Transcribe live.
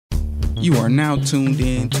You are now tuned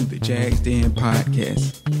in to the Jags Den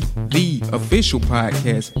podcast, the official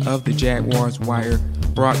podcast of the Jaguars Wire,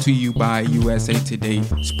 brought to you by USA Today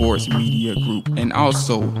Sports Media Group, and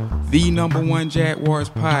also the #1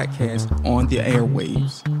 Jaguars podcast on the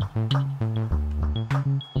airwaves.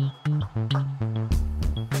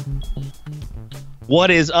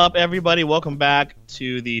 What is up, everybody? Welcome back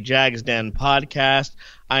to the Jags Den podcast.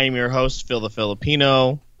 I am your host, Phil the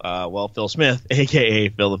Filipino. Phil Smith, a.k.a.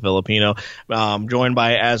 Phil the Filipino. Joined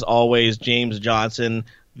by, as always, James Johnson,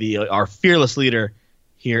 our fearless leader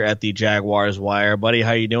here at the Jaguars Wire. Buddy,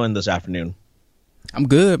 how you doing this afternoon? I'm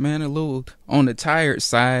good, man. A little on the tired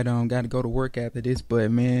side. Got to go to work after this, but,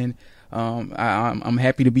 man, I'm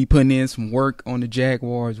happy to be putting in some work on the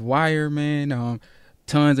Jaguars Wire, man.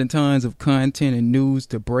 Tons and tons of content and news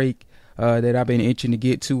to break that I've been itching to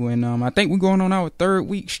get to. And I think we're going on our third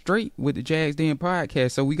week straight with the Jags Den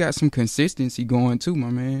podcast. So we got some consistency going too,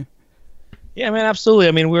 my man. Yeah, man, absolutely.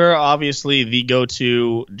 I mean, we're obviously the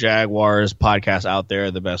go-to Jaguars podcast out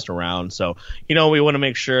there, the best around. So, we want to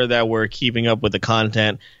make sure that we're keeping up with the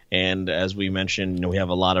content. And as we mentioned, we have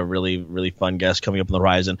a lot of really, really fun guests coming up on the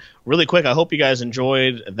horizon. Really quick, I hope you guys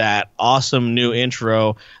enjoyed that awesome new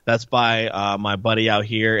intro. That's by my buddy out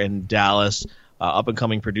here in Dallas,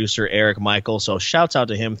 up-and-coming producer Eric Michael. So shouts out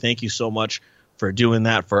to him. Thank you so much for doing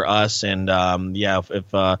that for us. And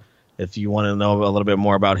if you want to know a little bit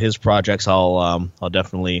more about his projects, I'll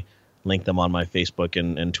definitely link them on my Facebook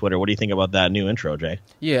and Twitter. What do you think about that new intro, Jay?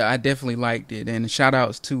 Yeah, I definitely liked it. And shout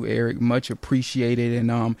outs to Eric. Much appreciated.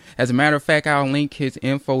 And as a matter of fact, I'll link his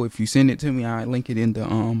info. If you send it to me, I'll link it in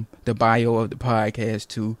the bio of the podcast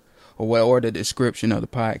too. Or the description of the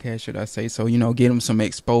podcast, should I say. So, get him some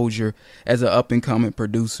exposure as an up-and-coming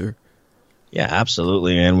producer. Yeah,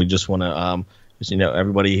 absolutely, man. We just want to,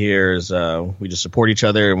 everybody here is, we just support each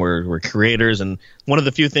other, and we're creators. And one of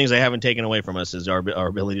the few things they haven't taken away from us is our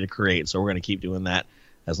ability to create. So we're going to keep doing that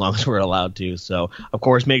as long as we're allowed to. So, of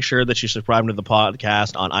course, make sure that you subscribe to the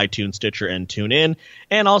podcast on iTunes, Stitcher, and TuneIn.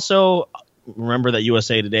 And also, remember that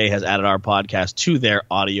USA Today has added our podcast to their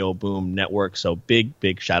Audio Boom network. So big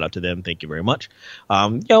shout out to them. Thank you very much.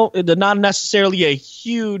 Not necessarily a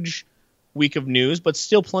huge week of news, but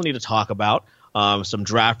still plenty to talk about. Some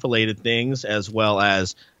draft related things, as well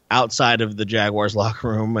as outside of the Jaguars locker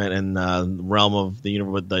room and the realm of the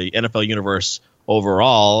NFL universe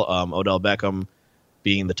overall. Odell Beckham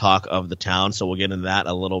being the talk of the town. So we'll get into that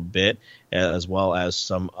a little bit, as well as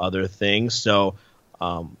some other things. So,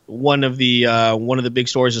 one of the big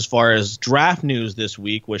stories as far as draft news this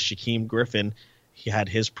week was Shaquem Griffin. He had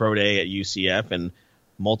his pro day at UCF, and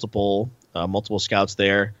multiple scouts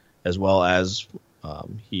there, as well as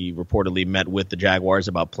he reportedly met with the Jaguars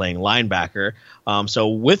about playing linebacker. So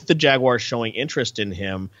with the Jaguars showing interest in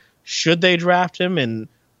him, should they draft him, and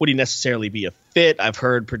would he necessarily be a fit? I've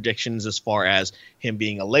heard predictions as far as him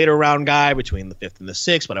being a later round guy between the 5th and the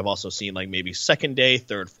 6th, but I've also seen like maybe second day,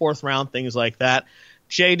 3rd, 4th round, things like that.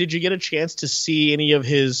 Jay, did you get a chance to see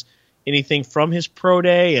anything from his pro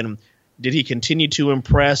day, and did he continue to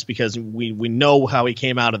impress? Because we know how he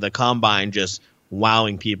came out of the combine just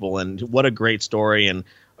wowing people, and what a great story and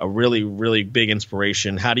a really, really big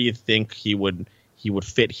inspiration. How do you think he would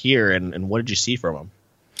fit here, and what did you see from him?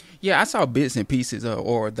 Yeah, I saw bits and pieces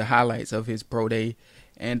or the highlights of his pro day.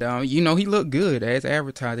 And, he looked good as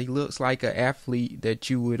advertised. He looks like an athlete that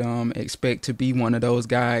you would expect to be one of those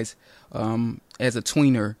guys as a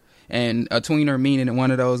tweener. And a tweener meaning that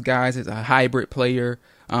one of those guys is a hybrid player,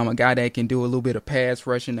 a guy that can do a little bit of pass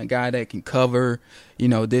rushing, a guy that can cover,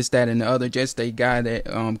 this, that, and the other, just a guy that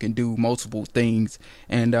can do multiple things.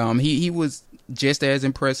 And he was just as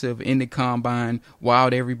impressive in the combine,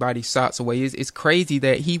 wowed everybody's socks away. It's crazy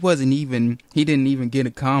that he didn't even get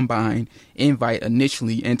a combine invite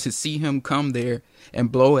initially, and to see him come there and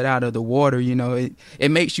blow it out of the water,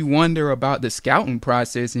 it makes you wonder about the scouting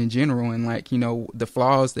process in general, and the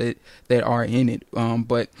flaws that are in it.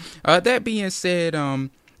 But that being said,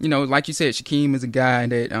 like you said, Shaquem is a guy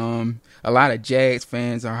that a lot of Jags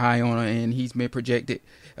fans are high on, and he's been projected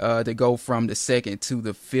to go from the 2nd to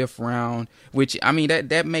the 5th round, which,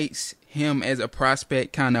 that makes him as a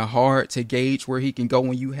prospect kind of hard to gauge where he can go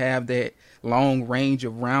when you have that long range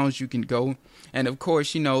of rounds you can go. And of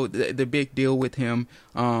course, the big deal with him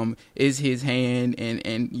is his hand,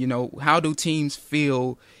 and how do teams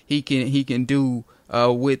feel he can do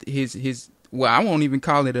with his well, I won't even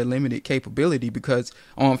call it a limited capability, because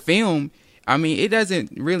on film, it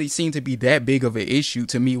doesn't really seem to be that big of an issue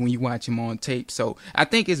to me when you watch him on tape. So I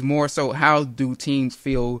think it's more so, how do teams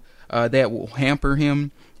feel that will hamper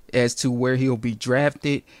him as to where he'll be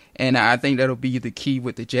drafted. And I think that'll be the key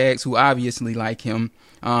with the Jags, who obviously like him.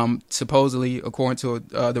 Supposedly, according to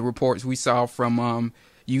the reports we saw from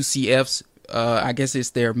UCF's, I guess it's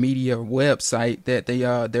their media website that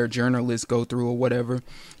their journalists go through or whatever.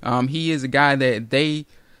 He is a guy that they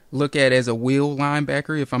look at as a will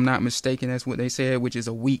linebacker, if I'm not mistaken. That's what they said, which is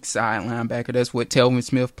a weak side linebacker. That's what Telvin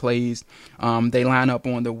Smith plays. They line up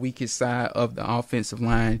on the weakest side of the offensive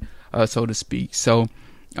line, so to speak. So,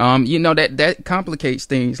 that complicates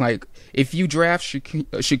things. Like, if you draft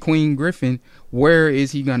Shaquem Griffin, where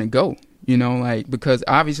is he going to go? Because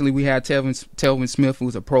obviously we had Telvin Smith,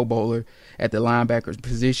 who's a Pro Bowler at the linebacker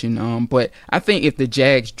position. But I think if the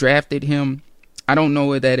Jags drafted him, I don't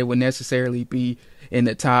know that it would necessarily be in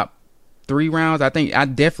the top 3 rounds. I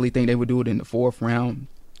definitely think they would do it in the 4th round.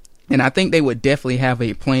 And I think they would definitely have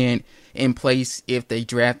a plan in place if they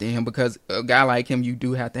drafted him, because a guy like him, you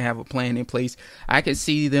do have to have a plan in place. I could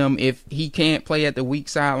see them, if he can't play at the weak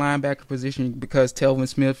side linebacker position because Telvin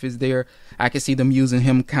Smith is there, I could see them using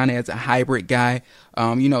him kind of as a hybrid guy.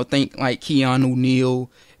 Think like Keanu Neal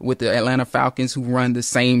with the Atlanta Falcons, who run the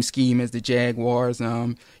same scheme as the Jaguars.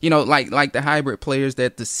 Like the hybrid players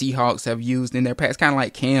that the Seahawks have used in their past, kind of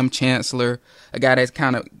like Cam Chancellor, a guy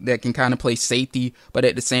that can kind of play safety, but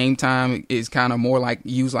at the same time is kind of more like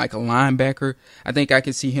used like a linebacker. I think I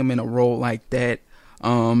could see him in a role like that.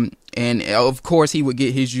 And of course he would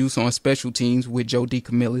get his use on special teams with Joe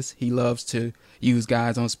DeCamillis. He loves to use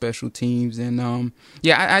guys on special teams. And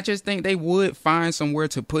I just think they would find somewhere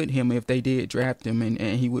to put him if they did draft him, and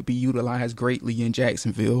he would be utilized greatly in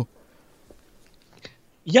Jacksonville.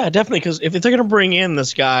 Yeah, definitely, because if they're going to bring in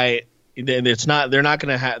this guy, they're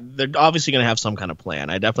obviously going to have some kind of plan.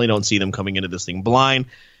 I definitely don't see them coming into this thing blind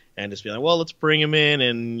and just be like, well, let's bring him in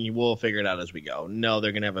and we'll figure it out as we go. No,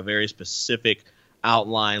 they're going to have a very specific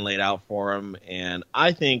outline laid out for him. And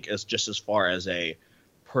I think as far as a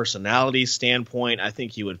personality standpoint, I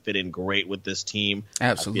think he would fit in great with this team.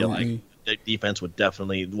 Absolutely. I feel like the defense would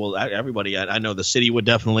definitely, everybody, I know the city would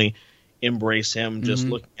definitely embrace him, just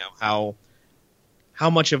looking at how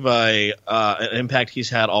much of an impact he's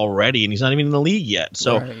had already, and he's not even in the league yet.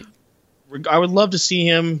 So right. I would love to see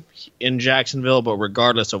him in Jacksonville, but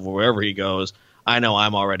regardless of wherever he goes, I know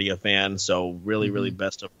I'm already a fan, so really, really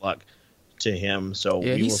best of luck to him. So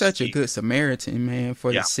yeah, he's such a good Samaritan, man,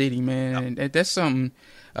 for the city, man. And that's something,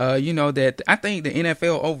 that I think the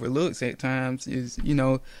NFL overlooks at times is,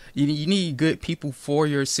 you need good people for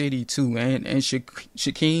your city too. And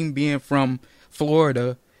Shaquem being from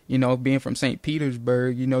Florida, being from St.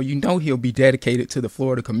 Petersburg, he'll be dedicated to the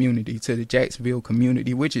Florida community, to the Jacksonville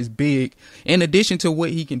community, which is big, in addition to what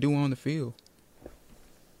he can do on the field.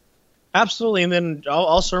 Absolutely, and then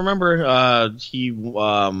also remember he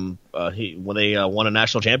when they won a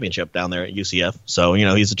national championship down there at UCF, so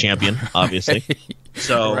he's a champion, obviously.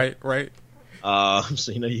 So right.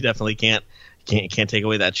 So you definitely can't take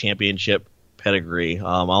away that championship pedigree.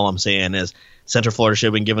 All I'm saying is Central Florida should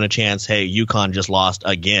have been given a chance. Hey, UConn just lost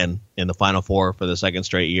again in the Final Four for the 2nd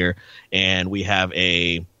straight year, and we have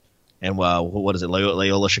what is it?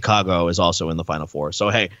 Loyola Chicago is also in the Final Four. So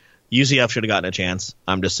hey, UCF should have gotten a chance.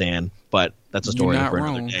 I'm just saying, but that's a story for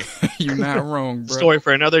another day. You're not wrong, bro. Story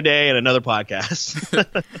for another day and another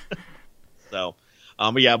podcast. So,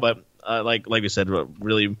 like we said,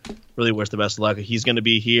 really, really wish the best of luck. He's going to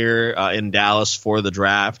be here in Dallas for the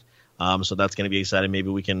draft. So that's going to be exciting. Maybe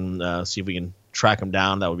we can see if we can track him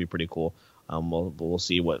down. That would be pretty cool. We'll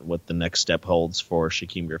see what the next step holds for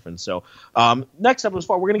Shaquem Griffin. So next up, we're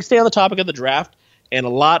going to stay on the topic of the draft, and a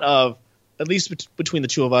lot of, at least between the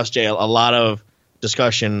two of us, Jay, a lot of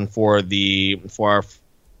discussion for the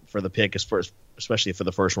pick, especially for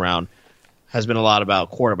the first round, has been a lot about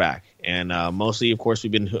quarterback, and mostly, of course,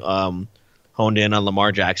 we've been honed in on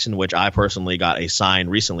Lamar Jackson, which I personally got a sign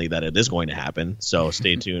recently that it is going to happen. So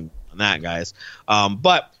stay tuned on that, guys.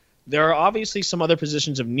 But there are obviously some other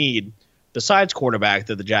positions of need besides quarterback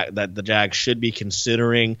that the Jags should be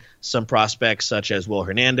considering. Some prospects such as Will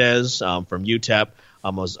Hernandez from UTEP.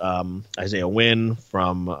 Isaiah Wynn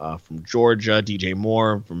from Georgia, DJ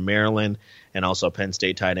Moore from Maryland, and also Penn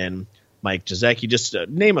State tight end Mike Gesicki, just to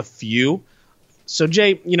name a few. So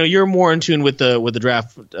Jay, you're more in tune with the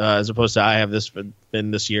draft as opposed to I have been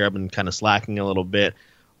this year. I've been kind of slacking a little bit.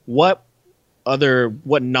 What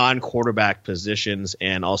non-quarterback positions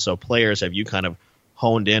and also players have you kind of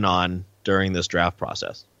honed in on during this draft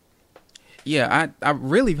process? Yeah, I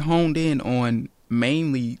really honed in on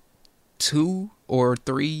mainly 2 or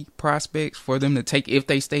 3 prospects for them to take if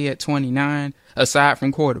they stay at 29, aside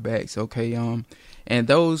from quarterbacks. Okay. And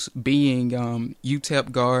those being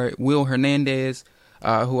UTEP guard Will Hernandez,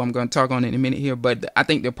 who I'm going to talk on in a minute here. But I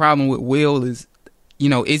think the problem with Will is,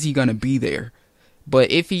 is he going to be there?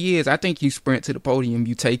 But if he is, I think you sprint to the podium,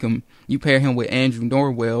 you take him, you pair him with Andrew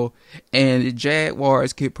Norwell, and the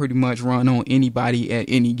Jaguars could pretty much run on anybody at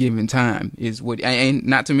any given time. And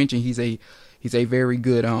not to mention he's a very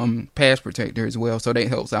good pass protector as well, so that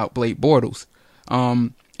helps out Blake Bortles.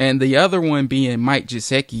 And the other one being Mike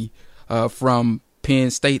Gesicki from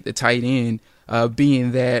Penn State, the tight end,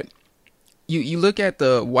 being that you look at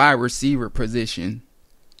the wide receiver position,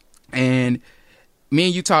 and me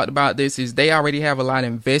and you talked about this, is they already have a lot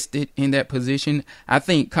invested in that position. I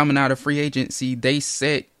think coming out of free agency, they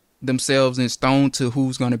set themselves in stone to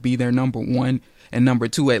who's going to be their number one and number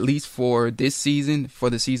two, at least for this season, for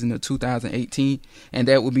the season of 2018. And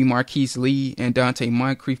that would be Marquise Lee and Dante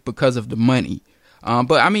Moncrief because of the money.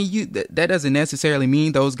 But I mean, that doesn't necessarily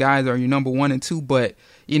mean those guys are your number one and two, but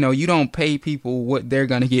you don't pay people what they're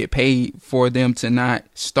going to get paid for them to not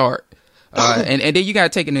start. And then you got to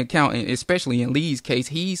take into account, and especially in Lee's case,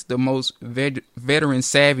 he's the most veteran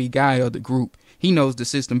savvy guy of the group. He knows the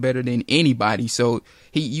system better than anybody. So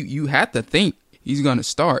you have to think he's going to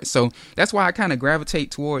start. So that's why I kind of gravitate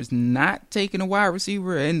towards not taking a wide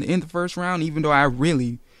receiver in the first round, even though I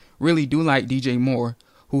really, really do like DJ Moore,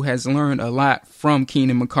 who has learned a lot from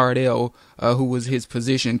Keenan McCardell, who was his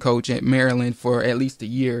position coach at Maryland for at least a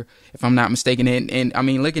year, if I'm not mistaken. And I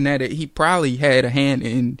mean, looking at it, he probably had a hand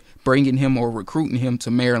in bringing him or recruiting him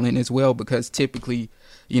to Maryland as well, because typically,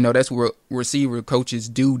 that's what receiver coaches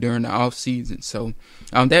do during the off season. So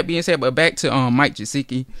that being said, but back to Mike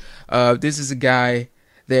Gesicki, this is a guy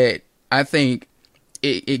that I think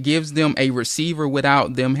it gives them a receiver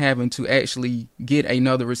without them having to actually get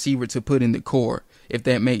another receiver to put in the core, if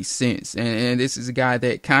that makes sense. And this is a guy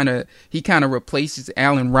that kind of replaces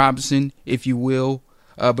Allen Robinson, if you will,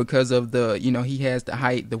 because of the, he has the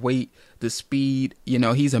height, the weight, the speed.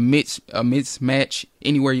 He's a mismatch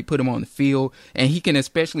anywhere you put him on the field, and he can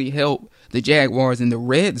especially help the Jaguars in the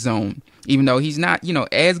red zone, even though he's not,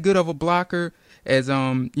 as good of a blocker as,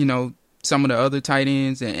 some of the other tight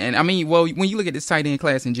ends. And I mean, well, when you look at this tight end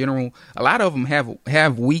class in general, a lot of them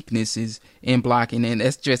have weaknesses in blocking, and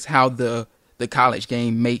that's just how the college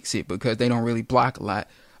game makes it, because they don't really block a lot.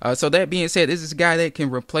 So that being said, this is a guy that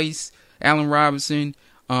can replace Allen Robinson,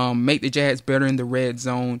 make the Jags better in the red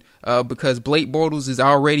zone, because Blake Bortles is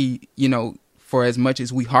already, for as much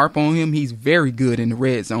as we harp on him, he's very good in the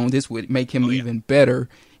red zone. This would make him even better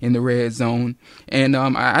in the red zone. And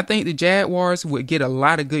I think the Jaguars would get a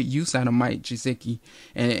lot of good use out of Mike Gesicki,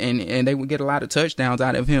 and they would get a lot of touchdowns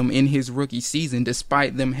out of him in his rookie season,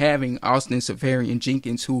 despite them having Austin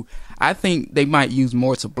Seferian-Jenkins, who I think they might use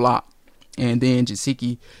more to block. And then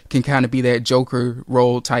Gesicki can kind of be that joker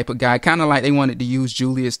role type of guy, kind of like they wanted to use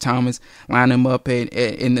Julius Thomas, line him up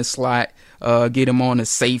in the slot, get him on a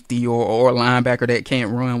safety or a linebacker that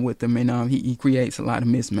can't run with him, and he creates a lot of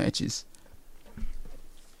mismatches.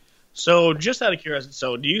 So just out of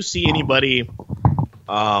curiosity, do you see anybody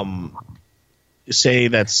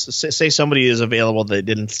say somebody is available that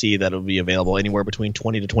didn't see that it would be available anywhere between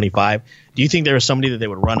 20 to 25? Do you think there is somebody that they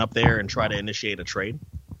would run up there and try to initiate a trade?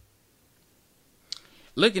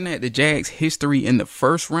 Looking at the Jags' history in the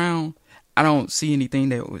first round, I don't see anything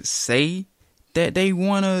that would say that they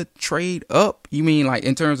want to trade up. You mean like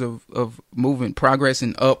in terms of moving,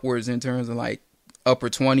 progressing upwards in terms of like upper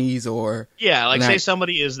 20s or... Yeah, like say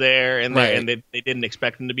somebody is there and, right, and they didn't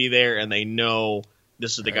expect him to be there, and they know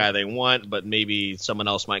this is the guy they want, but maybe someone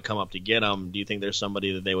else might come up to get him. Do you think there's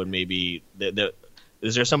somebody that they would maybe...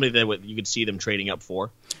 is there somebody that you could see them trading up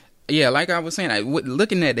for? Yeah, like I was saying,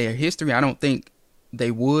 looking at their history, I don't think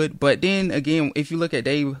they would. But then again, if you look at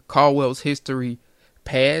Dave Caldwell's history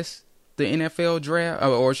past the NFL draft,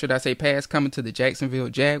 or should I say past coming to the Jacksonville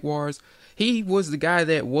Jaguars, he was the guy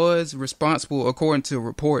that was responsible, according to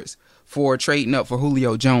reports, for trading up for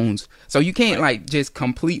Julio Jones. So you can't like just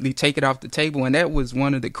completely take it off the table. And that was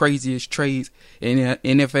one of the craziest trades in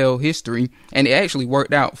NFL history. And it actually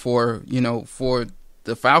worked out for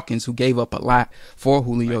the Falcons, who gave up a lot for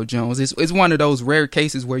Julio Jones. It's one of those rare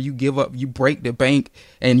cases where you give up, you break the bank,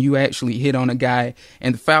 and you actually hit on a guy.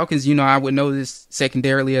 And the Falcons, I would know this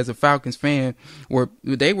secondarily as a Falcons fan,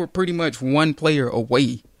 they were pretty much one player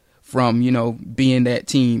away from, being that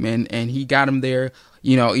team. And he got them there,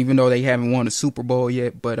 even though they haven't won a Super Bowl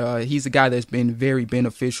yet. But he's a guy that's been very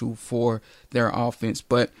beneficial for their offense.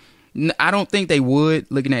 But I don't think they would,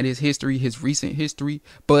 looking at his history, his recent history.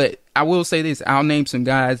 But I will say this, I'll name some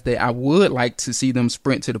guys that I would like to see them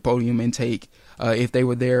sprint to the podium and take if they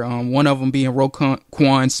were there. One of them being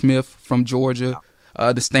Roquan Smith from Georgia.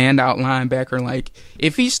 the standout linebacker. Like,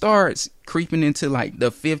 if he starts creeping into like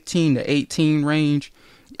the 15 to 18 range,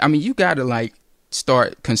 I mean, you got to like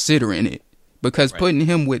start considering it, because putting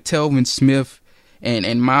him with Telvin Smith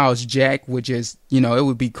and Miles Jack would just, it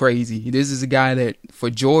would be crazy. This is a guy that for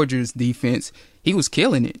Georgia's defense, he was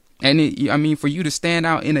killing it. And for you to stand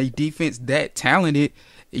out in a defense that talented,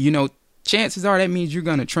 chances are that means you're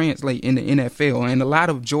going to translate in the NFL. And a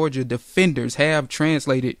lot of Georgia defenders have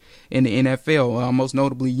translated in the NFL, most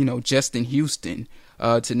notably, Justin Houston,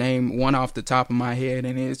 to name one off the top of my head.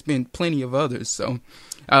 And it's been plenty of others. So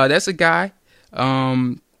that's a guy.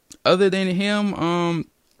 Other than him,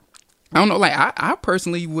 I don't know. Like, I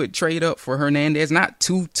personally would trade up for Hernandez, not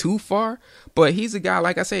too far, but he's a guy,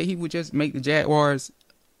 like I said, he would just make the Jaguars,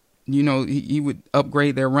 he would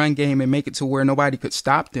upgrade their run game and make it to where nobody could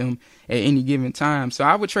stop them at any given time. So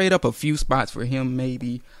I would trade up a few spots for him,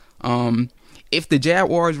 maybe. If the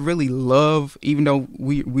Jaguars really love, even though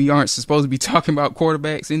we aren't supposed to be talking about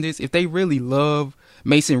quarterbacks in this, if they really love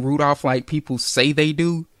Mason Rudolph like people say they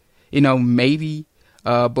do, maybe.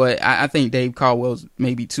 But I think Dave Caldwell's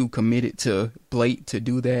maybe too committed to Blake to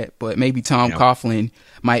do that. But maybe Tom Coughlin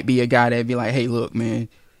might be a guy that'd be like, hey, look, man,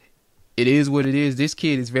 it is what it is. This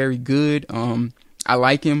kid is very good. I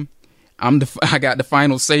like him. I got the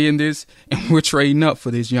final say in this, and we're trading up for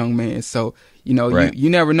this young man. So, you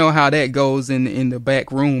never know how that goes in the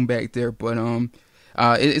back room back there. But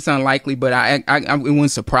it's unlikely. But it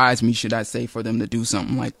wouldn't surprise me, should I say, for them to do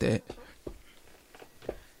something like that.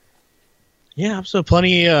 Yeah, so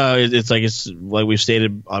plenty. It's like we've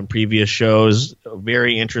stated on previous shows, a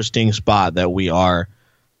very interesting spot that we're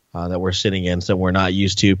sitting in, so we're not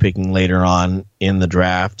used to picking later on in the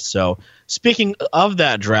draft. So speaking of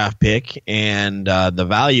that draft pick and the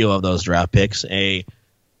value of those draft picks, a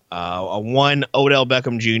one Odell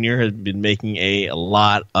Beckham Jr. has been making a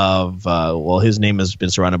lot of his name has been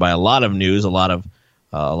surrounded by a lot of news, a lot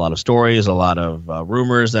of stories, a lot of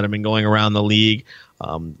rumors that have been going around the league.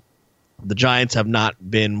 The Giants have not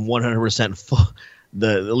been 100% full,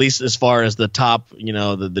 at least as far as the top, the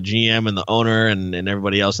GM and the owner and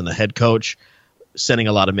everybody else and the head coach, sending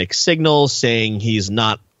a lot of mixed signals, saying he's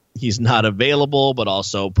not available, but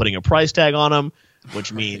also putting a price tag on him,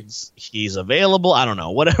 which means he's available. I don't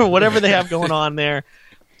know, whatever they have going on there.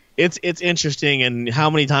 It's interesting. And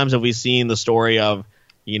how many times have we seen the story of,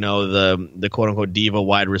 the quote unquote diva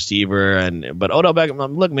wide receiver, but Odell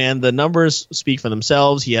Beckham, look, man, the numbers speak for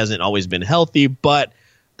themselves. He hasn't always been healthy, but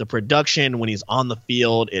the production when he's on the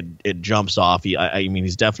field, it jumps off.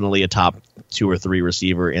 He's definitely a top 2 or 3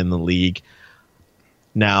 receiver in the league.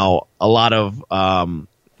 Now, a lot of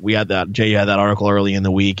Jay had that article early in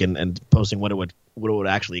the week and posting what it would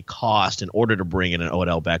actually cost in order to bring in an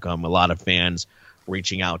Odell Beckham. A lot of fans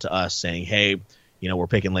reaching out to us saying, hey, we're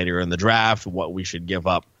picking later in the draft, what we should give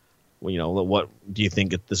up. What do you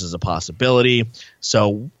think that this is a possibility?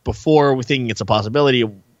 So before we're thinking it's a possibility,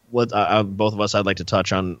 both of us, I'd like to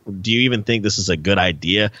touch on, do you even think this is a good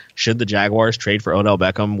idea? Should the Jaguars trade for Odell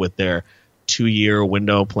Beckham with their 2-year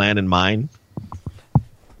window plan in mind?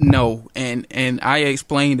 No, and I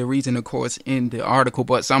explained the reason, of course, in the article,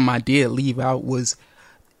 but something I did leave out was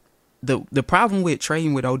the problem with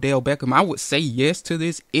trading with Odell Beckham. I would say yes to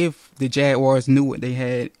this if the Jaguars knew what they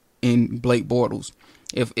had in Blake Bortles,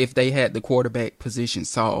 if they had the quarterback position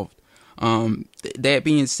solved. That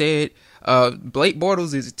being said, Blake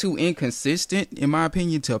Bortles is too inconsistent, in my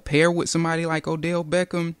opinion, to pair with somebody like Odell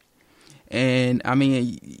Beckham. And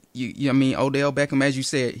Odell Beckham, as you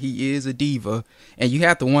said, he is a diva, and you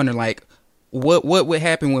have to wonder, like, what would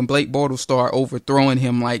happen when Blake Bortles start overthrowing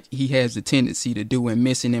him like he has a tendency to do, and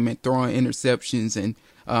missing him and throwing interceptions. And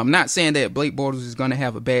I'm not saying that Blake Bortles is going to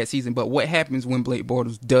have a bad season, but what happens when Blake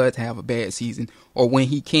Bortles does have a bad season, or when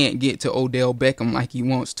he can't get to Odell Beckham like he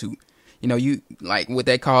wants to? Would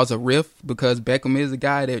that cause a rift? Because Beckham is a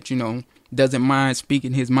guy that, doesn't mind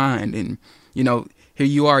speaking his mind. And, here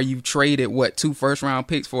you are, you've traded 2 first-round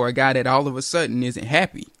picks for a guy that all of a sudden isn't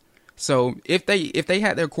happy. So if they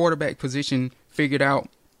had their quarterback position figured out,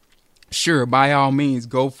 sure, by all means,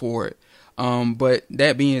 go for it. But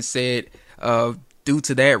that being said, due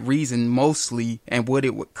to that reason mostly, and what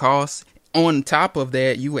it would cost, on top of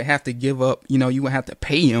that, you would have to give up, you would have to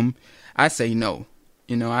pay him. I say no.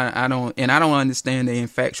 I don't understand the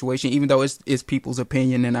infatuation, even though it's people's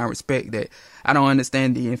opinion, and I respect that. I don't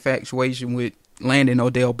understand the infatuation with landing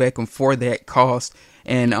Odell Beckham for that cost,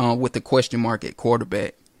 and with the question mark at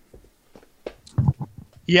quarterback.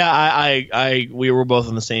 Yeah, we were both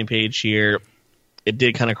on the same page here. It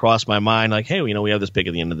did kind of cross my mind, like, hey, we have this pick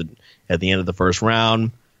at the end of the first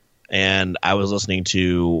round, and I was listening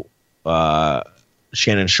to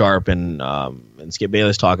Shannon Sharp and Skip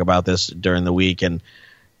Bayless talk about this during the week. And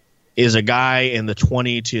is a guy in the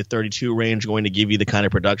 20 to 32 range going to give you the kind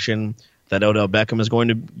of production that Odell Beckham is going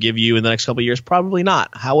to give you in the next couple of years? Probably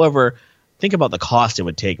not. However, think about the cost it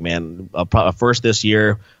would take, man. A first this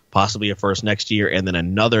year, possibly a first next year, and then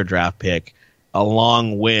another draft pick,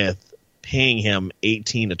 along with paying him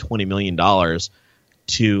 $18 to $20 million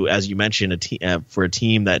to, as you mentioned, for a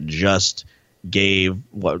team that just committed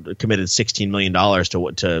 $16 million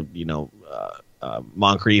to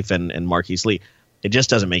Moncrief and Marquise Lee. It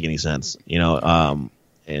just doesn't make any sense,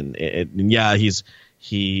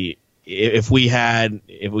 if we had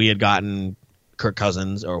gotten Kirk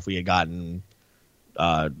Cousins, or if we had gotten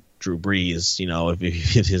Drew Brees,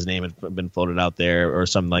 if his name had been floated out there or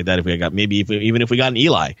something like that, if we had got even if we got an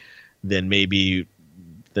Eli, then maybe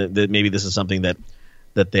this is something that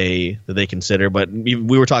they consider. But we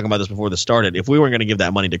were talking about this before this started. If we weren't going to give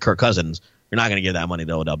that money to Kirk Cousins, you're not going to give that money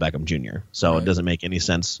to Odell Beckham Jr. So It doesn't make any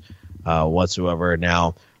sense whatsoever.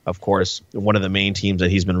 Now, of course, one of the main teams that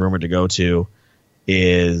he's been rumored to go to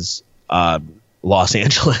is Los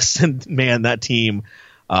Angeles, and man, that team.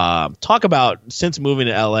 Talk about, since moving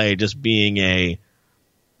to LA, just being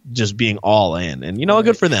all in, and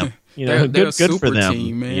good for them. Good for them.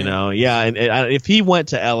 Team, man. And if he went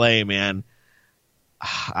to LA, man,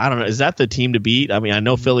 I don't know. Is that the team to beat? I mean, I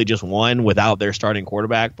know Philly just won without their starting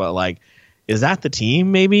quarterback, but is that the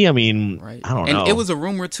team? Maybe. I mean, I don't know. And it was a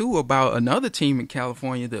rumor too about another team in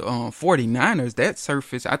California, the 49ers. That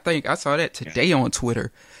surfaced. I think I saw that today on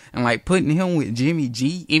Twitter, and putting him with Jimmy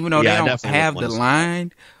G, even though they don't have the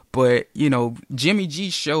line. But Jimmy G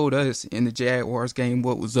showed us in the Jaguars game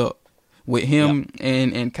what was up with him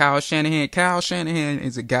and Kyle Shanahan. Kyle Shanahan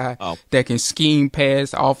is a guy that can scheme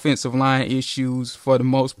past offensive line issues for the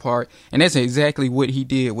most part, and that's exactly what he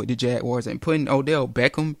did with the Jaguars. And putting Odell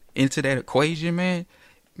Beckham into that equation, man,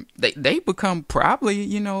 they become probably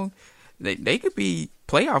they could be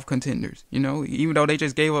playoff contenders. Even though they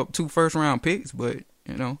just gave up 2 first-round picks, but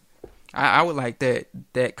I would like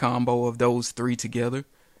that combo of those three together.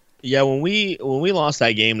 Yeah, when we lost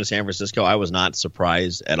that game to San Francisco, I was not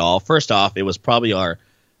surprised at all. First off, it was probably our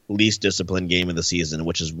least disciplined game of the season,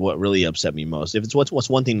 which is what really upset me most. If it's what's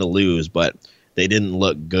one thing to lose, but they didn't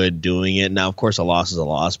look good doing it. Now, of course, a loss is a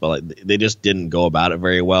loss, but they just didn't go about it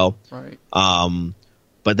very well. Right.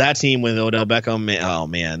 But that team with Odell Beckham, oh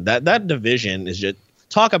man, that division is just,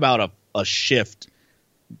 talk about a shift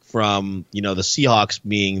from the Seahawks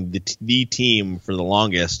being the team for the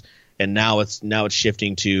longest. And now it's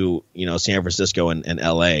shifting to San Francisco and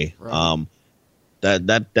LA. Right.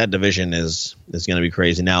 That division is going to be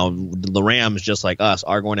crazy. Now the Rams, just like us,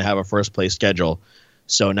 are going to have a first place schedule.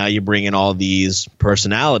 So now you bring in all these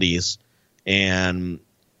personalities, and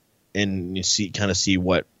you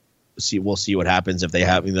we'll see what happens if they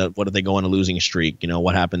have what if they go on a losing streak.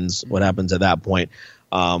 What happens at that point.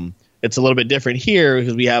 It's a little bit different here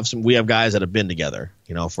because we have guys that have been together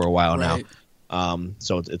for a while now.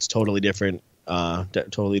 So it's totally different,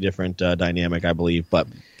 dynamic, I believe. But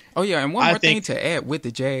oh yeah, and one more thing to add with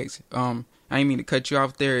the Jags. I didn't mean to cut you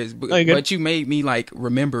off there, but you made me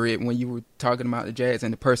remember it when you were talking about the Jags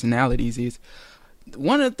and the personalities. Is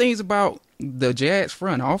one of the things about the Jags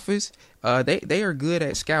front office. They are good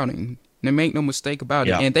at scouting. They make no mistake about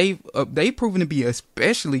it, and they've proven to be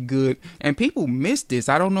especially good. And people miss this.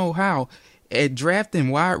 I don't know how, at drafting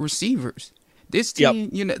wide receivers. This team,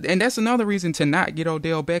 and that's another reason to not get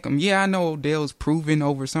Odell Beckham. Yeah, I know Odell's proven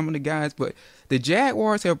over some of the guys, but the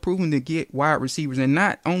Jaguars have proven to get wide receivers, and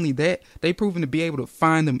not only that, they've proven to be able to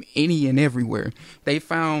find them any and everywhere. They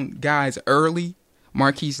found guys early,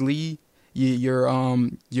 Marquise Lee, your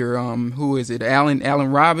who is it, Allen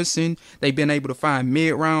Robinson. They've been able to find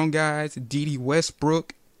mid-round guys, Dede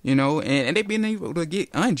Westbrook. And they've been able to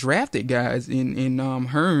get undrafted guys in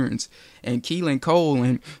Hearns and Keelan Cole.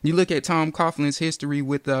 And you look at Tom Coughlin's history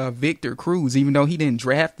with Victor Cruz, even though he didn't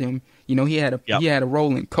draft him, he had a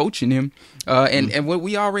role in coaching him. And what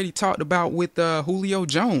we already talked about with Julio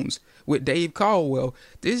Jones, with Dave Caldwell,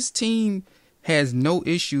 this team has no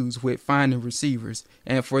issues with finding receivers.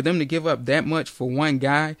 And for them to give up that much for one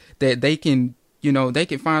guy that they can they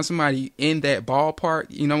can find somebody in that ballpark.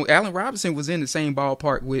 Allen Robinson was in the same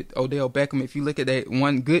ballpark with Odell Beckham. If you look at that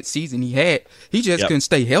one good season he had, he just couldn't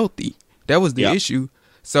stay healthy. That was the issue.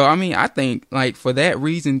 So, I think, for that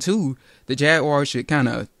reason, too, the Jaguars should kind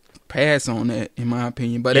of pass on that, in my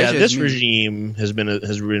opinion. But this regime has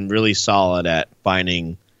been really solid at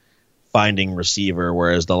finding receiver,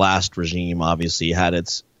 whereas the last regime obviously had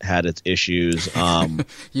its issues.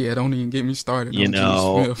 Yeah, don't even get me started. Look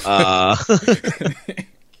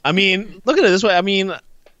at it this way.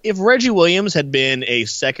 if Reggie Williams had been a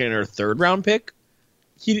second or third round pick,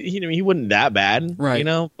 he wouldn't that bad, Right. you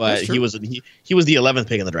know. But he was the 11th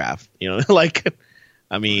pick in the draft, you know. Like,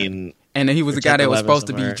 I mean, and he was a guy that was supposed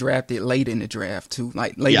to be somewhere. drafted late in the draft too,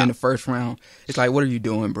 like late in the first round. It's like, what are you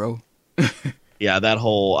doing, bro? Yeah, that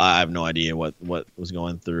whole I have no idea what was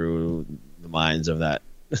going through the minds of that.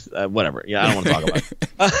 Whatever. Yeah, I don't want to talk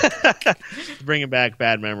about it. Bringing back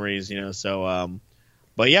bad memories, you know. So,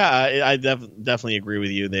 but yeah, I definitely agree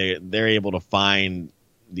with you. They're able to find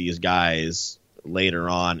these guys later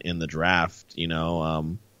on in the draft, you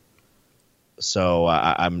know. So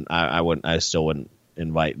I still wouldn't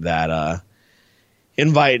invite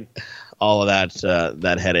all of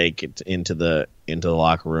that headache into the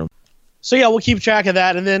locker room. So yeah, we'll keep track of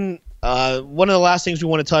that, and then one of the last things we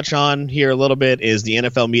want to touch on here a little bit is the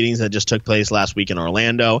NFL meetings that just took place last week in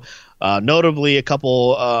Orlando. Notably, a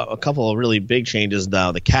couple of really big changes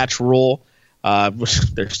now. The catch rule,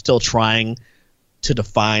 they're still trying to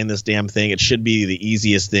define this damn thing. It should be the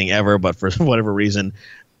easiest thing ever, but for whatever reason,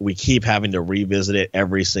 we keep having to revisit it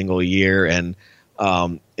every single year. And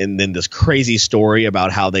then this crazy story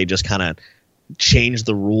about how they just kind of changed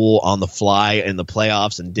the rule on the fly in the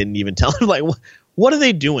playoffs and didn't even tell them, like, what are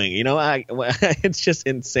they doing? You know, it's just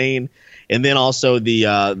insane. And then also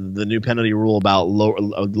the new penalty rule about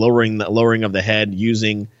lowering of the head,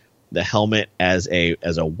 using the helmet as a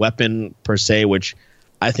weapon per se, which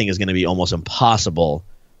I think is going to be almost impossible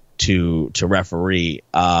to referee.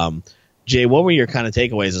 Jay, what were your kind of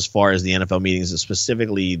takeaways as far as the NFL meetings, and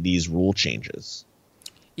specifically these rule changes?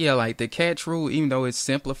 Yeah, like the catch rule, even though it's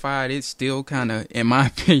simplified, it's still kind of, in my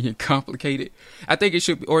opinion, complicated. I think it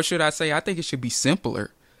should, or should I say, I think it should be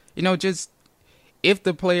simpler. You know, just if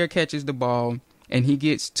the player catches the ball and he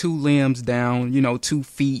gets 2 limbs down, you know, 2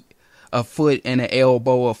 feet, a foot and an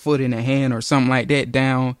elbow, a foot and a hand, or something like that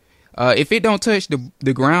down, if it don't touch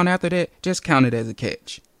the ground after that, just count it as a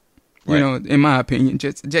catch. Right. You know, in my opinion,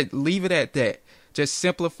 just leave it at that. Just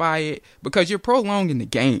simplify it, because you're prolonging the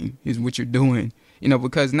game is what you're doing. You know,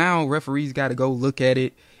 because now referees got to go look at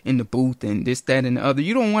it in the booth and this, that, and the other.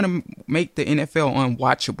 You don't want to make the NFL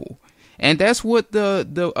unwatchable. And that's what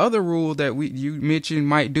the other rule that you mentioned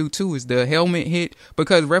might do too, is the helmet hit,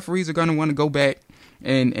 because referees are going to want to go back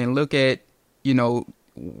and look at, you know,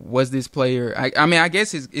 was this player, I mean, I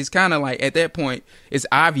guess it's kind of like at that point, it's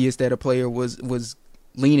obvious that a player was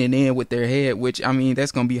leaning in with their head, which, I mean,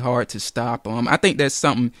 that's going to be hard to stop. I think that's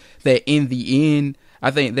something that in the end, I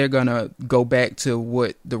think they're going to go back to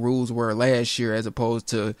what the rules were last year as opposed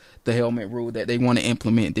to the helmet rule that they want to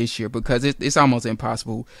implement this year, because it's almost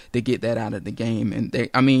impossible to get that out of the game. And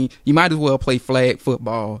I mean, you might as well play flag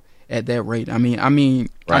football at that rate. I mean, right.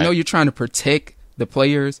 I know you're trying to protect the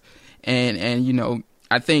players, and you know,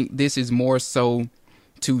 I think this is more so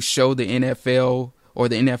to show the NFL, or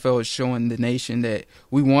the NFL is showing the nation that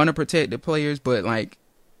we want to protect the players, but like,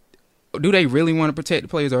 do they really want to protect the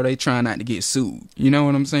players, or are they trying not to get sued? You know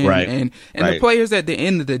what I'm saying? Right. And right. The players at the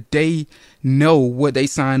end of the day know what they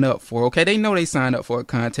signed up for. Okay, they know they signed up for a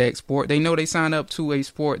contact sport. They know they signed up to a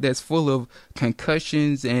sport that's full of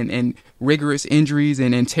concussions and rigorous injuries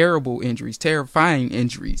and terrible injuries, terrifying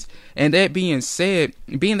injuries. And that being said,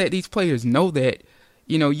 being that these players know that,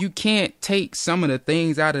 you know, you can't take some of the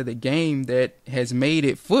things out of the game that has made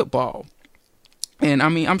it football. And I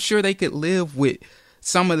mean, I'm sure they could live with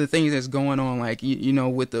some of the things that's going on, like, you know,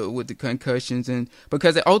 with the concussions, and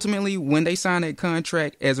because ultimately when they sign that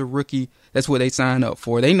contract as a rookie, that's what they sign up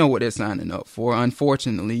for. They know what they're signing up for,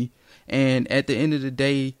 unfortunately. And at the end of the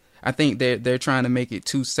day, I think they're trying to make it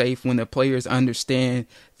too safe when the players understand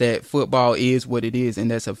that football is what it is, and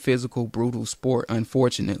that's a physical, brutal sport,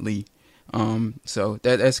 unfortunately. So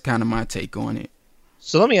that's kind of my take on it.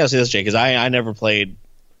 So let me ask you this, Jay, because I never played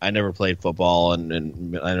football,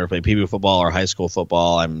 and I never played PB football or high school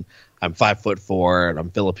football. I'm 5'4" and I'm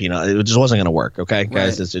Filipino. It just wasn't going to work. Okay,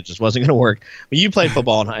 guys, right. It just wasn't going to work. But you played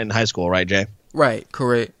football in high school, right, Jay? Right,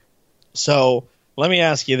 correct. So let me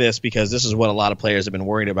ask you this, because this is what a lot of players have been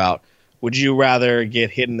worried about. Would you rather get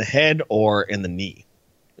hit in the head or in the knee?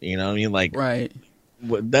 You know what I mean? Like, right.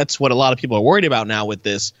 That's what a lot of people are worried about now with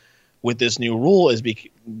this new rule, is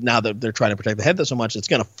now that they're trying to protect the head so much, it's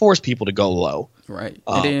going to force people to go low. Right.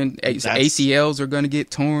 And then ACLs are going to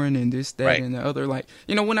get torn, and this, that, right. and the other. Like,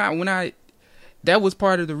 you know, when I that was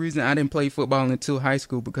part of the reason I didn't play football until high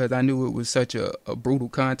school, because I knew it was such a brutal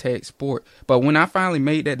contact sport. But when I finally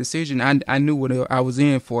made that decision, I knew what I was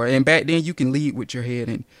in for. And back then, you can lead with your head,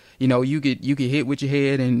 and, you know, you could hit with your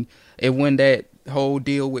head, and it wasn't that whole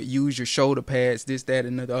deal with use your shoulder pads, this, that,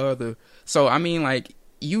 and the other. So, I mean, like,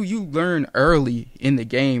 you learn early in the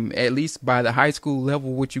game, at least by the high school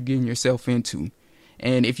level, what you're getting yourself into.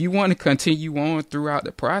 And if you want to continue on throughout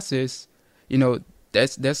the process, you know,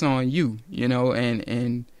 that's on you, you know,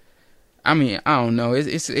 and I mean, I don't know.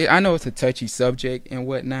 I know it's a touchy subject and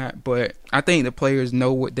whatnot, but I think the players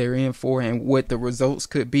know what they're in for and what the results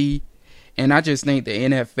could be. And I just think the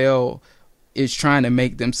NFL is trying to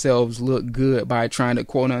make themselves look good by trying to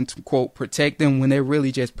quote unquote protect them when they're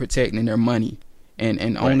really just protecting their money. And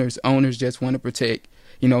right. owners just want to protect,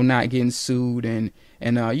 you know, not getting sued and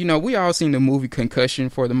you know, we all seen the movie Concussion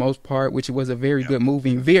for the most part, which was a very good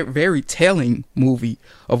movie, very, very telling movie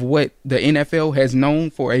of what the NFL has known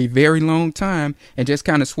for a very long time and just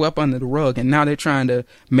kind of swept under the rug. And now they're trying to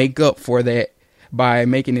make up for that by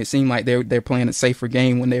making it seem like they're playing a safer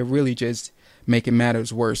game when they're really just making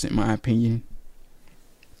matters worse, in my opinion.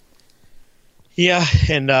 Yeah,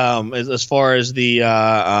 and as far as the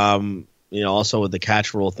you know, also with the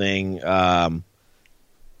catch rule thing,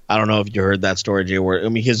 I don't know if you heard that story, Jay. Where I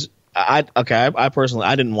mean, I personally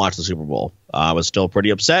didn't watch the Super Bowl. I was still pretty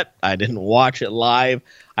upset. I didn't watch it live.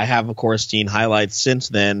 I have, of course, seen highlights since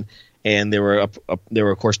then, and there were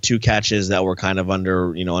of course 2 catches that were kind of under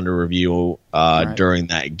review right. during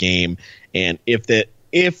that game. And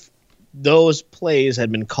if those plays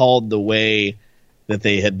had been called the way that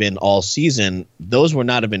they had been all season, those would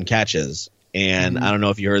not have been catches. And I don't know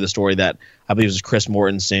if you heard the story that I believe it was Chris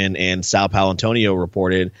Mortensen and Sal Paolantonio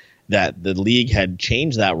reported that the league had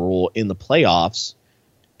changed that rule in the playoffs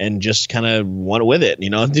and just kind of went with it. You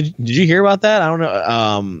know, did you hear about that? I don't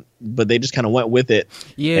know. But they just kind of went with it.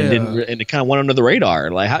 Yeah. And it kind of went under the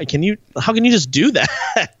radar. Like, how can you just do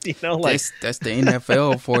that? You know, like that's the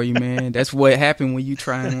NFL for you, man. That's what happened when you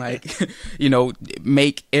try and like, you know,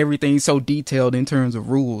 make everything so detailed in terms of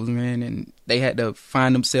rules, man. And they had to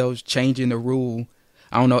find themselves changing the rule.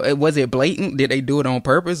 I don't know. Was it blatant? Did they do it on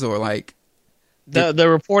purpose or like? The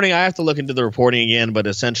reporting, I have to look into the reporting again, but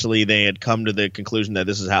essentially they had come to the conclusion that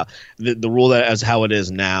this is how the rule that as how it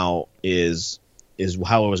is now is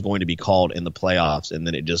how it was going to be called in the playoffs, and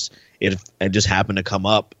then it just happened to come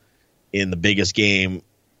up in the biggest game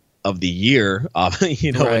of the year,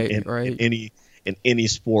 you know, right. in any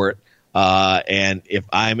sport. And if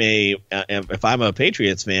I'm a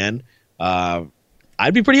Patriots fan,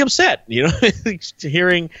 I'd be pretty upset, you know,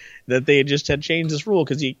 hearing that they just had changed this rule,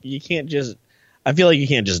 because you can't just. I feel like you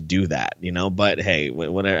can't just do that, you know. But hey,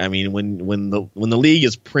 when the league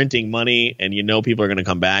is printing money and you know people are going to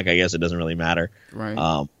come back, I guess it doesn't really matter.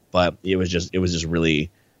 Right. But it was just really,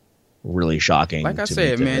 really shocking. Like I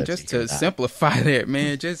said, man, just to simplify that,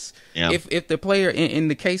 man, just if the player in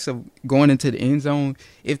the case of going into the end zone,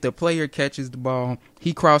 if the player catches the ball,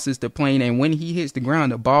 he crosses the plane, and when he hits the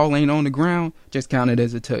ground, the ball ain't on the ground, just count it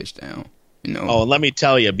as a touchdown. You know. Oh, let me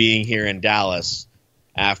tell you, being here in Dallas.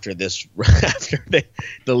 After the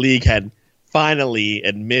league had finally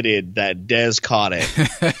admitted that Dez caught it.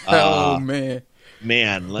 Oh, man.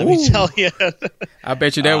 Man, let me tell you. I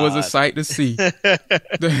bet you that was a sight to see.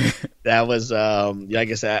 That was, I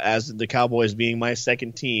guess, as the Cowboys being my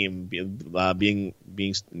second team, being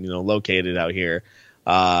located out here,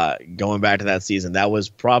 going back to that season, that was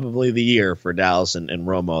probably the year for Dallas and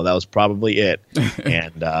Romo. That was probably it.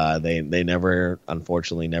 And they never,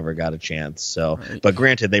 unfortunately, never got a chance. So, right. But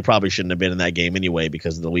granted, they probably shouldn't have been in that game anyway,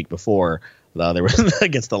 because the week before they were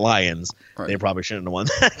against the Lions. Right. They probably shouldn't have won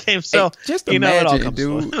that game. So, hey, just imagine,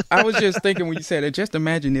 dude. I was just thinking when you said it, just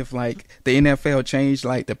imagine if like the NFL changed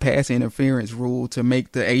like the pass interference rule to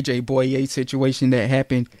make the AJ Boye situation that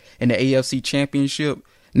happened in the AFC Championship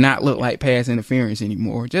not look like pass interference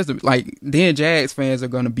anymore. Just like then Jags fans are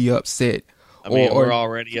going to be upset. I mean, we're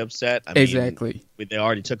already upset. Exactly. They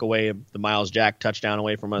already took away the Myles Jack touchdown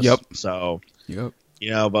away from us. Yep. So, yep.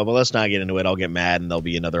 You know, but let's not get into it. I'll get mad, and there'll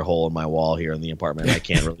be another hole in my wall here in the apartment I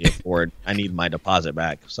can't really afford. I need my deposit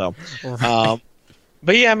back. So,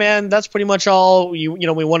 but yeah, man, that's pretty much all we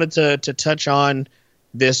wanted to touch on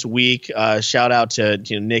this week. Shout out to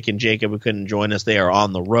Nick and Jacob who couldn't join us. They are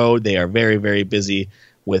on the road. They are very, very busy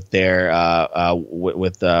with their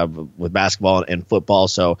with basketball and football.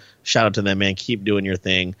 So shout out to them, man. Keep doing your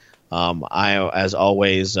thing. I, as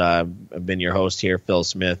always, have been your host here, Phil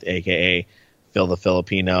Smith, aka Phil the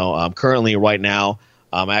Filipino. Currently, right now,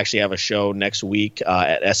 I actually have a show next week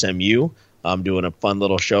at SMU. I'm doing a fun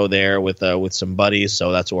little show there with some buddies,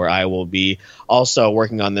 so that's where I will be. Also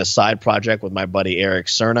working on this side project with my buddy Eric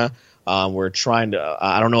Cerna. We're trying to.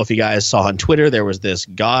 I don't know if you guys saw on Twitter, there was this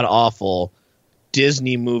god awful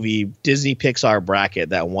Disney Pixar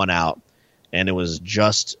bracket that won out, and it was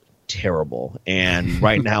just terrible. And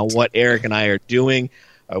right now, what Eric and I are doing,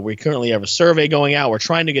 we currently have a survey going out. We're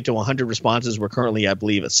trying to get to 100 responses. We're currently, I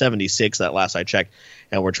believe, at 76 that last I checked,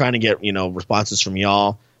 and we're trying to get responses from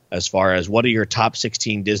y'all as far as what are your top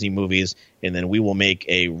 16 Disney movies, and then we will make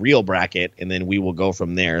a real bracket, and then we will go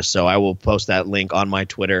from there. So I will post that link on my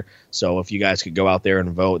Twitter. So if you guys could go out there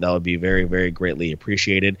and vote, that would be very, very greatly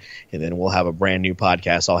appreciated. And then we'll have a brand new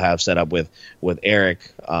podcast I'll have set up with Eric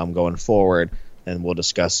going forward, and we'll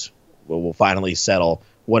discuss. We'll finally settle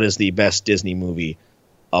what is the best Disney movie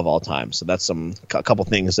of all time. So that's a couple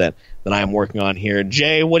things that I am working on here.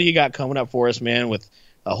 Jay, what do you got coming up for us, man? With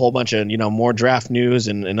a whole bunch of more draft news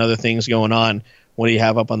and other things going on. What do you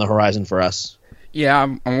have up on the horizon for us?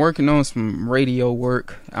 Yeah, I'm working on some radio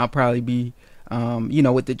work. I'll probably be,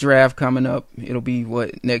 with the draft coming up, it'll be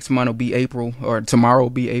next month will be April, or tomorrow will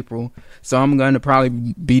be April. So I'm going to probably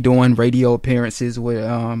be doing radio appearances with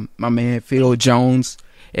my man Phil Jones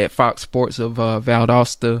at Fox Sports of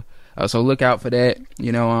Valdosta. So look out for that.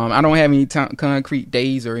 I don't have any concrete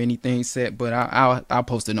days or anything set, but I'll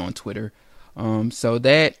post it on Twitter. So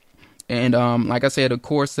that, and like I said, of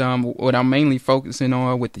course, what I'm mainly focusing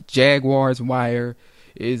on with the Jaguars Wire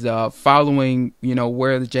is following,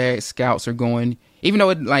 where the Jag scouts are going. Even though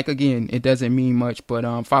it doesn't mean much,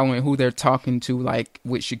 but following who they're talking to, like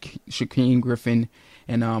with Shaquem Griffin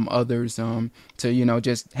and others, to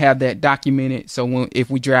just have that documented. So if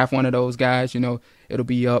we draft one of those guys, it'll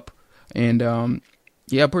be up. And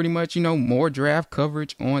pretty much, more draft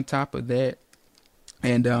coverage on top of that.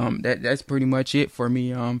 And that's pretty much it for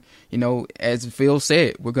me. As Phil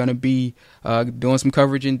said, we're gonna be doing some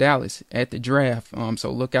coverage in Dallas at the draft.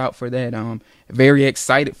 So look out for that. Very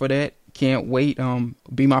excited for that. Can't wait.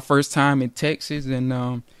 Be my first time in Texas,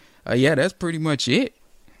 and that's pretty much it.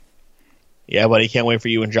 Yeah, buddy, can't wait for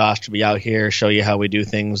you and Josh to be out here, show you how we do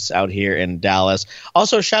things out here in Dallas.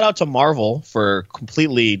 Also, shout out to Marvel for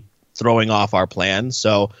completely throwing off our plans.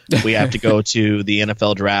 So we have to go to the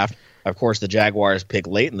NFL draft. Of course, the Jaguars pick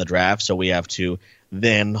late in the draft, so we have to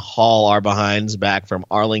then haul our behinds back from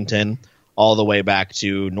Arlington all the way back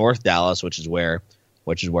to North Dallas, which is where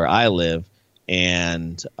I live,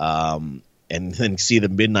 and then see the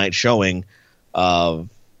midnight showing of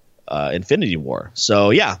Infinity War. So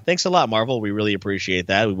yeah, thanks a lot, Marvel. We really appreciate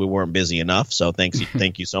that. We weren't busy enough, so thank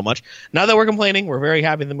you so much. Not that we're complaining, we're very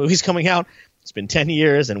happy the movie's coming out. It's been 10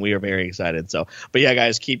 years, and we are very excited. So, but yeah,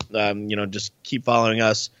 guys, keep just keep following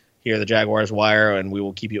us here at the Jaguars Wire, and we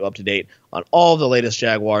will keep you up to date on all the latest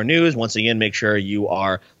Jaguar news. Once again, make sure you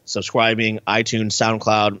are subscribing, iTunes,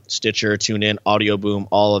 SoundCloud, Stitcher, TuneIn, Audio Boom,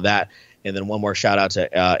 all of that. And then one more shout out to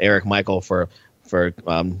Eric Michael for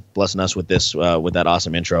blessing us with this with that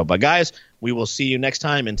awesome intro. But guys, we will see you next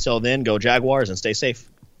time. Until then, go Jaguars and stay safe.